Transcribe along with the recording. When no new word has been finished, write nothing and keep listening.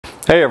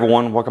Hey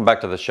everyone, welcome back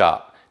to the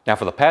shop. Now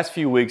for the past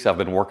few weeks I've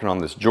been working on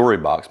this jewelry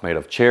box made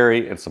of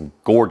cherry and some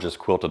gorgeous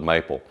quilted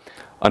maple.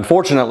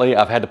 Unfortunately,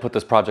 I've had to put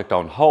this project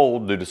on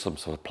hold due to some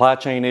supply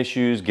chain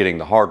issues getting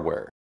the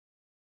hardware.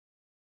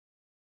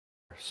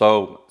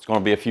 So it's going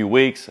to be a few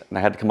weeks and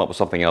I had to come up with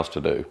something else to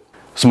do.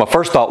 So my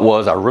first thought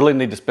was I really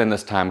need to spend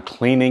this time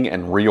cleaning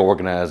and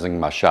reorganizing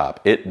my shop.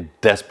 It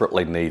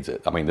desperately needs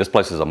it. I mean, this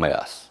place is a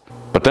mess.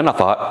 But then I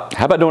thought,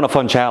 how about doing a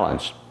fun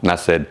challenge? And I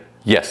said,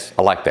 yes,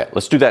 I like that.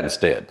 Let's do that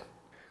instead.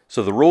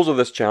 So the rules of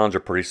this challenge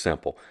are pretty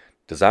simple.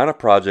 Design a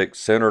project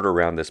centered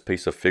around this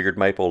piece of figured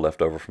maple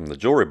left over from the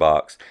jewelry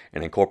box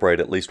and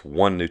incorporate at least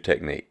one new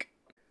technique.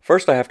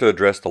 First, I have to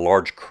address the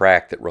large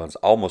crack that runs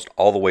almost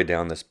all the way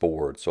down this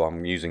board, so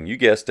I'm using, you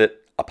guessed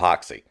it,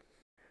 epoxy.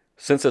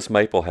 Since this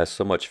maple has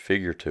so much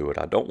figure to it,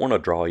 I don't want to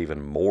draw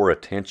even more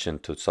attention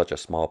to such a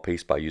small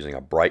piece by using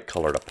a bright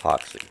colored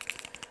epoxy.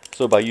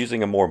 So by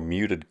using a more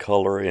muted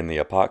color in the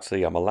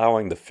epoxy, I'm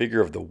allowing the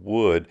figure of the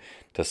wood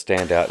to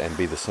stand out and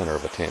be the center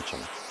of attention.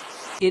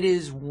 It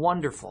is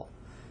wonderful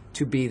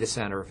to be the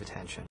center of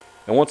attention.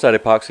 And once that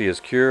epoxy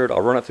is cured,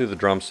 I'll run it through the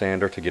drum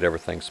sander to get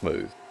everything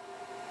smooth.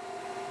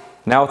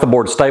 Now with the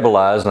board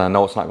stabilized and I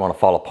know it's not going to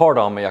fall apart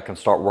on me, I can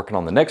start working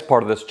on the next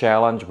part of this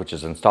challenge, which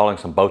is installing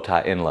some bow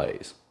tie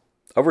inlays.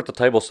 Over at the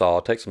table saw,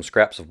 I'll take some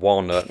scraps of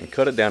walnut and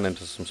cut it down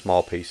into some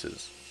small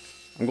pieces.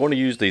 I'm going to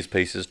use these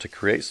pieces to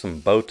create some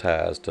bow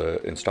ties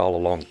to install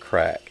along the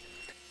crack.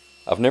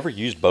 I've never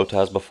used bow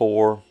ties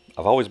before.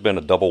 I've always been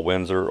a double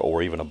Windsor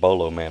or even a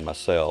bolo man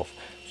myself,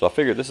 so I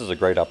figured this is a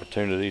great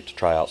opportunity to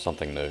try out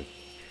something new.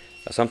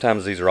 Now,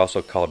 sometimes these are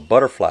also called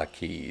butterfly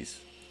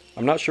keys.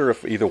 I'm not sure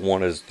if either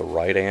one is the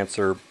right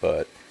answer,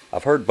 but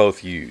I've heard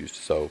both used,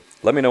 so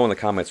let me know in the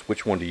comments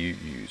which one do you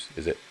use.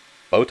 Is it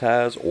bow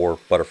ties or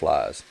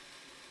butterflies?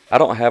 I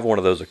don't have one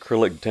of those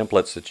acrylic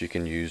templates that you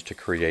can use to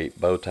create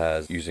bow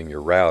ties using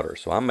your router,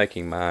 so I'm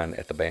making mine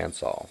at the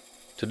bandsaw.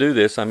 To do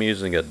this, I'm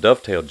using a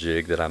dovetail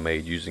jig that I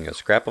made using a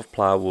scrap of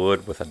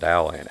plywood with a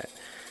dowel in it.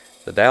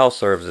 The dowel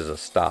serves as a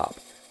stop.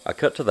 I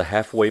cut to the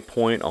halfway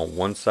point on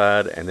one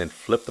side and then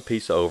flip the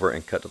piece over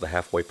and cut to the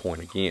halfway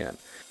point again.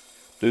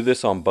 Do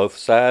this on both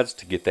sides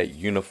to get that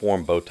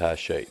uniform bow tie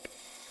shape.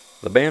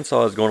 The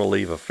bandsaw is going to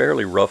leave a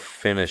fairly rough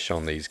finish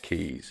on these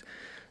keys.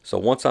 So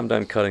once I'm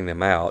done cutting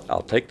them out,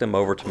 I'll take them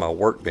over to my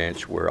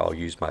workbench where I'll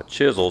use my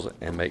chisels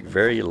and make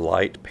very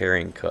light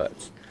paring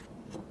cuts.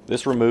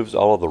 This removes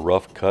all of the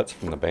rough cuts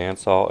from the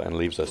bandsaw and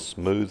leaves a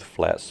smooth,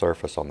 flat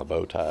surface on the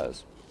bow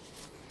ties.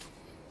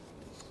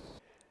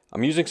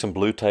 I'm using some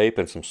blue tape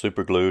and some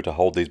super glue to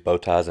hold these bow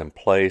ties in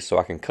place so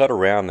I can cut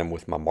around them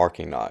with my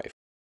marking knife.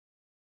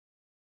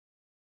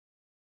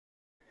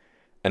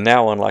 And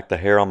now, unlike the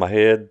hair on my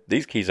head,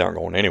 these keys aren't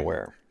going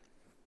anywhere.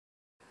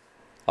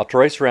 I'll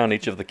trace around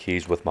each of the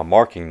keys with my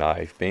marking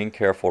knife, being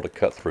careful to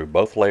cut through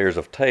both layers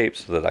of tape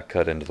so that I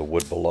cut into the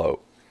wood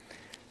below.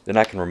 Then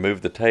I can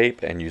remove the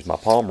tape and use my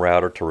palm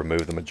router to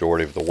remove the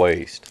majority of the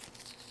waste.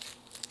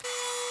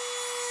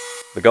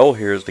 The goal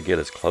here is to get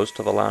as close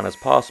to the line as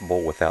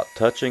possible without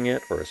touching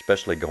it or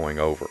especially going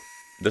over.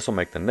 This will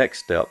make the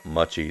next step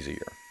much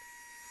easier.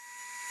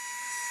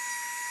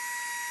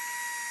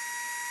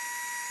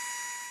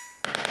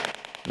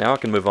 Now I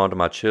can move on to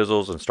my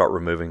chisels and start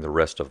removing the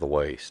rest of the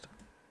waste.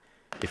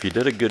 If you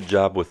did a good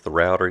job with the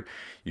router,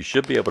 you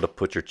should be able to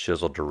put your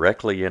chisel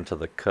directly into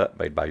the cut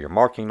made by your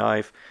marking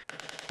knife,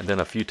 and then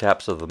a few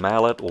taps of the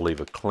mallet will leave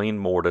a clean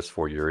mortise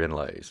for your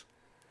inlays.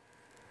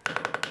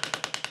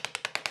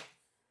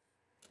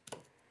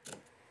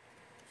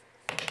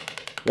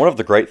 One of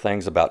the great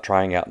things about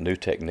trying out new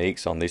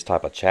techniques on these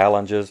type of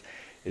challenges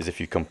is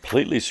if you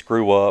completely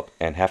screw up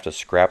and have to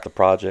scrap the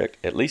project,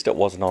 at least it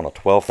wasn't on a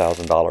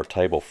 $12,000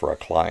 table for a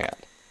client.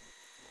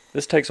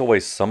 This takes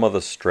away some of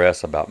the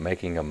stress about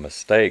making a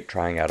mistake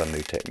trying out a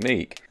new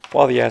technique,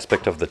 while the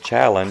aspect of the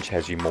challenge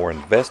has you more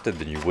invested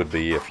than you would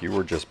be if you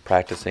were just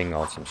practicing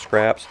on some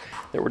scraps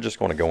that were just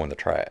going to go in the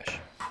trash.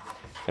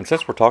 And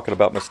since we're talking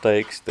about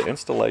mistakes, the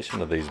installation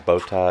of these bow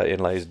tie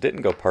inlays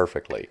didn't go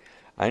perfectly.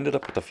 I ended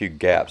up with a few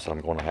gaps that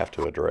I'm going to have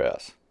to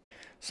address.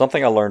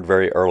 Something I learned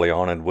very early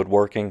on in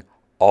woodworking: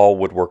 all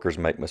woodworkers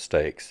make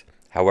mistakes.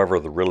 However,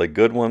 the really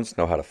good ones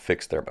know how to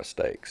fix their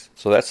mistakes.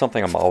 So that's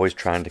something I'm always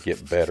trying to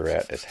get better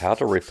at, is how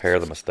to repair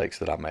the mistakes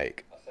that I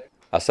make.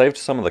 I saved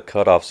some of the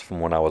cutoffs from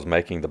when I was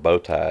making the bow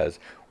ties.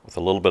 With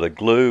a little bit of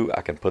glue,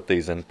 I can put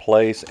these in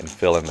place and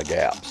fill in the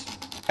gaps.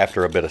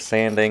 After a bit of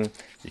sanding,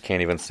 you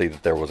can't even see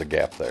that there was a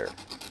gap there.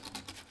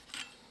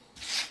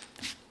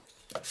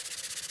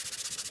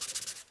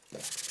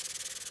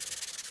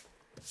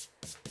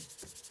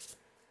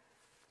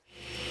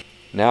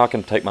 Now I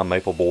can take my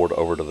maple board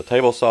over to the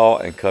table saw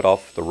and cut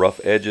off the rough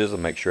edges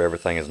and make sure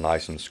everything is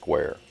nice and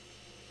square.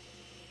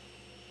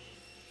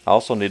 I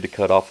also need to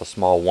cut off a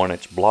small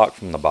 1-inch block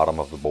from the bottom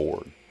of the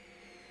board.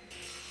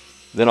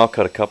 Then I'll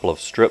cut a couple of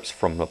strips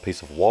from a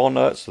piece of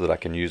walnut so that I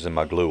can use in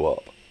my glue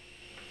up.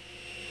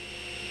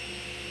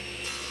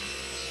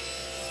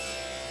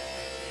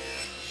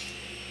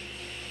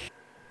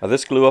 Now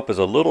this glue up is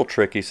a little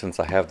tricky since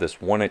I have this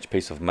 1-inch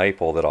piece of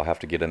maple that I'll have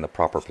to get in the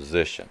proper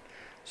position.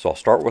 So I'll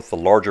start with the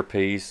larger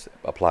piece,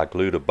 apply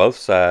glue to both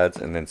sides,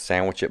 and then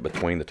sandwich it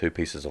between the two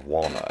pieces of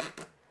walnut.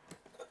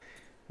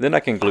 Then I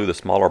can glue the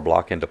smaller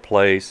block into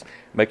place,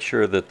 make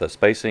sure that the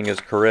spacing is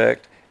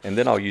correct, and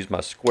then I'll use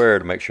my square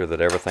to make sure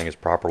that everything is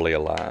properly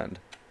aligned.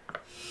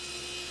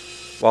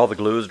 While the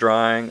glue is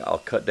drying, I'll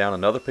cut down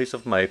another piece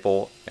of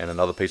maple and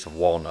another piece of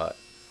walnut.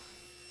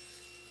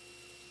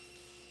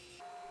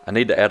 I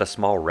need to add a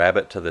small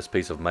rabbet to this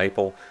piece of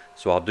maple,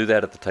 so I'll do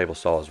that at the table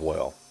saw as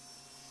well.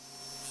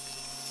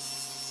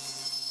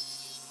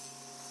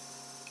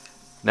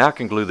 Now I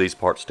can glue these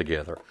parts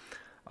together.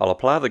 I'll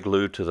apply the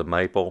glue to the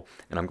maple,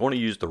 and I'm going to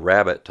use the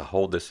rabbet to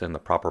hold this in the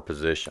proper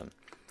position.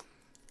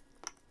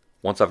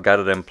 Once I've got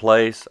it in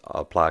place,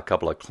 I'll apply a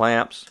couple of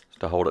clamps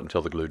to hold it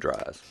until the glue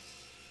dries.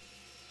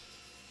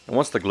 And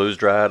once the glue's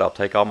dried, I'll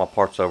take all my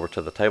parts over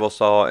to the table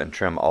saw and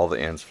trim all the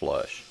ends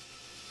flush.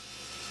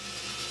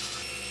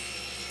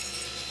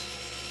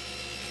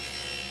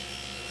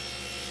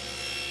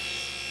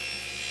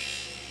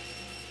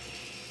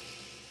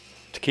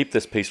 To keep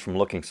this piece from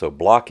looking so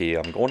blocky,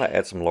 I'm going to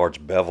add some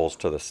large bevels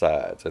to the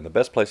sides, and the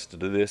best place to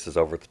do this is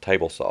over at the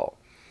table saw.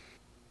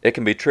 It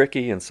can be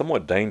tricky and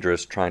somewhat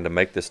dangerous trying to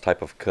make this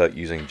type of cut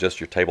using just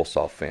your table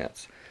saw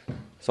fence.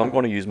 So I'm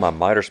going to use my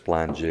miter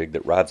spline jig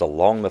that rides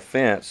along the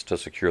fence to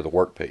secure the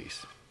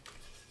workpiece.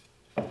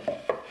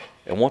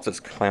 And once it's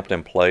clamped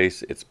in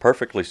place, it's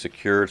perfectly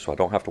secured, so I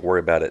don't have to worry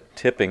about it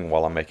tipping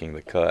while I'm making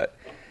the cut.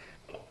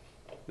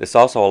 This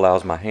also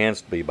allows my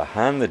hands to be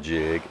behind the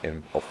jig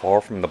and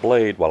far from the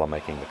blade while I'm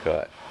making the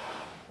cut.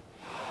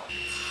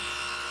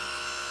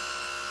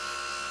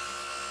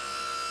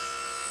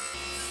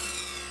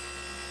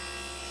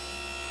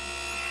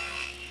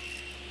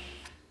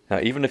 Now,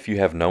 even if you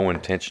have no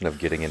intention of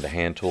getting into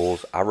hand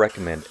tools, I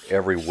recommend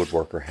every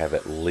woodworker have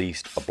at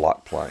least a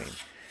block plane.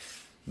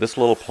 This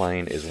little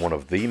plane is one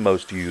of the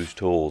most used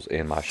tools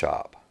in my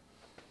shop.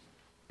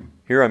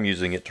 Here I'm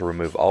using it to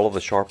remove all of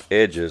the sharp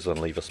edges and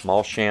leave a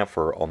small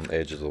chamfer on the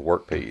edge of the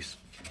workpiece.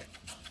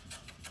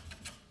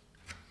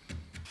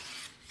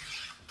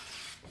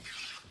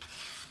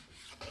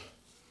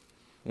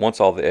 Once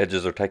all the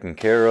edges are taken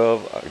care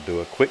of, I do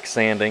a quick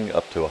sanding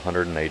up to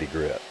 180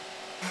 grit.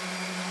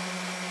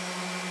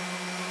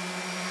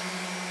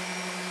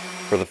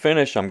 For the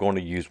finish, I'm going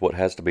to use what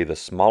has to be the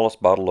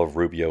smallest bottle of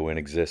Rubio in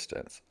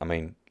existence. I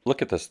mean,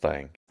 look at this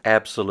thing.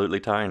 Absolutely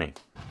tiny.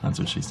 That's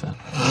what she said.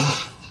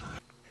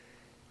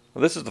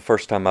 Well, this is the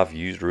first time I've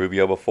used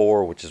Rubio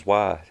before, which is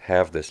why I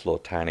have this little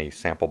tiny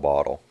sample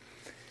bottle.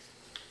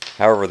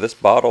 However, this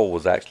bottle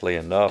was actually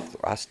enough.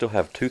 I still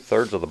have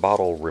 2/3 of the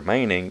bottle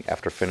remaining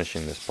after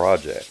finishing this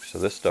project. So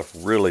this stuff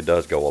really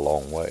does go a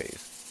long ways.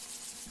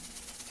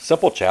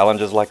 Simple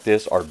challenges like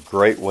this are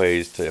great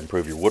ways to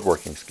improve your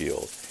woodworking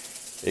skills.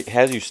 It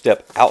has you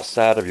step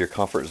outside of your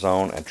comfort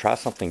zone and try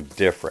something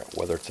different,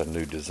 whether it's a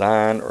new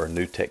design or a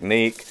new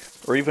technique,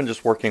 or even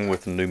just working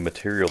with a new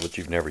material that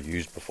you've never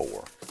used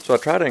before. So I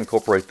try to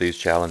incorporate these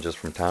challenges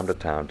from time to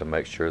time to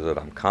make sure that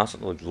I'm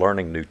constantly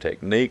learning new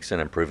techniques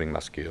and improving my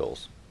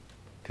skills.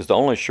 Because the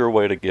only sure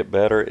way to get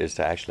better is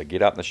to actually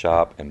get out in the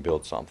shop and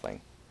build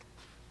something.